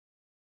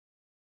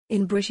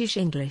In British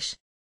English.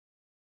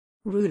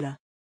 Ruler.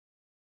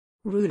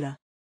 Ruler.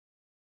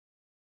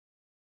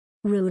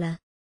 Ruler.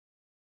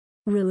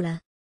 Ruler.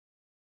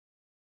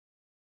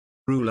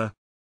 Ruler.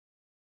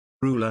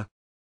 Ruler.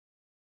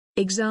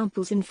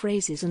 Examples in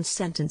phrases and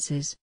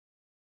sentences.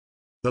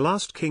 The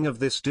last king of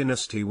this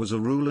dynasty was a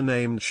ruler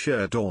named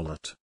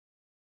Shir-Daulat.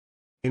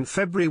 In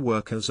February,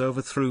 workers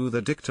overthrew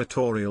the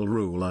dictatorial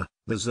ruler,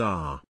 the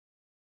Tsar.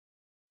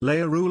 Lay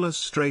a ruler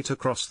straight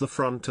across the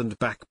front and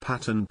back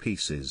pattern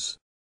pieces.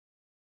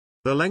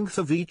 The length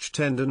of each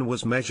tendon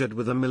was measured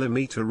with a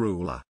millimeter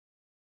ruler.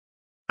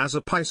 As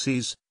a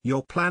Pisces,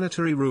 your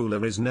planetary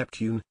ruler is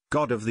Neptune,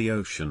 god of the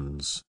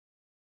oceans.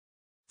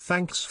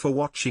 Thanks for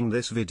watching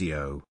this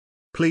video.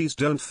 Please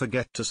don't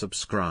forget to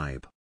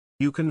subscribe.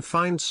 You can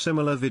find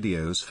similar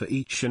videos for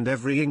each and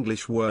every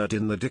English word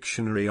in the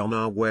dictionary on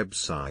our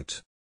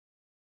website.